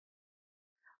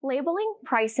Labeling,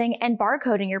 pricing, and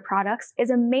barcoding your products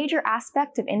is a major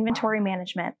aspect of inventory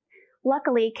management.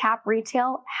 Luckily, CAP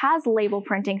Retail has label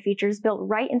printing features built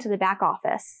right into the back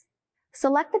office.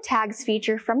 Select the Tags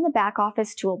feature from the back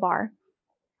office toolbar.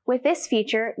 With this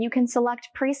feature, you can select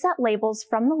preset labels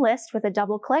from the list with a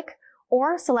double click,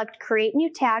 or select Create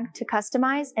New Tag to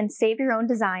customize and save your own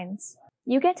designs.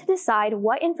 You get to decide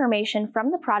what information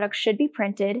from the product should be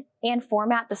printed and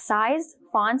format the size,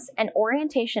 fonts, and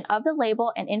orientation of the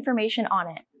label and information on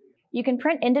it. You can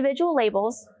print individual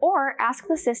labels or ask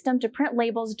the system to print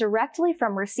labels directly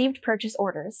from received purchase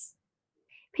orders.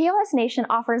 POS Nation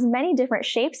offers many different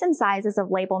shapes and sizes of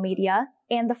label media,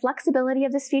 and the flexibility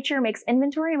of this feature makes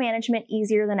inventory management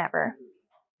easier than ever.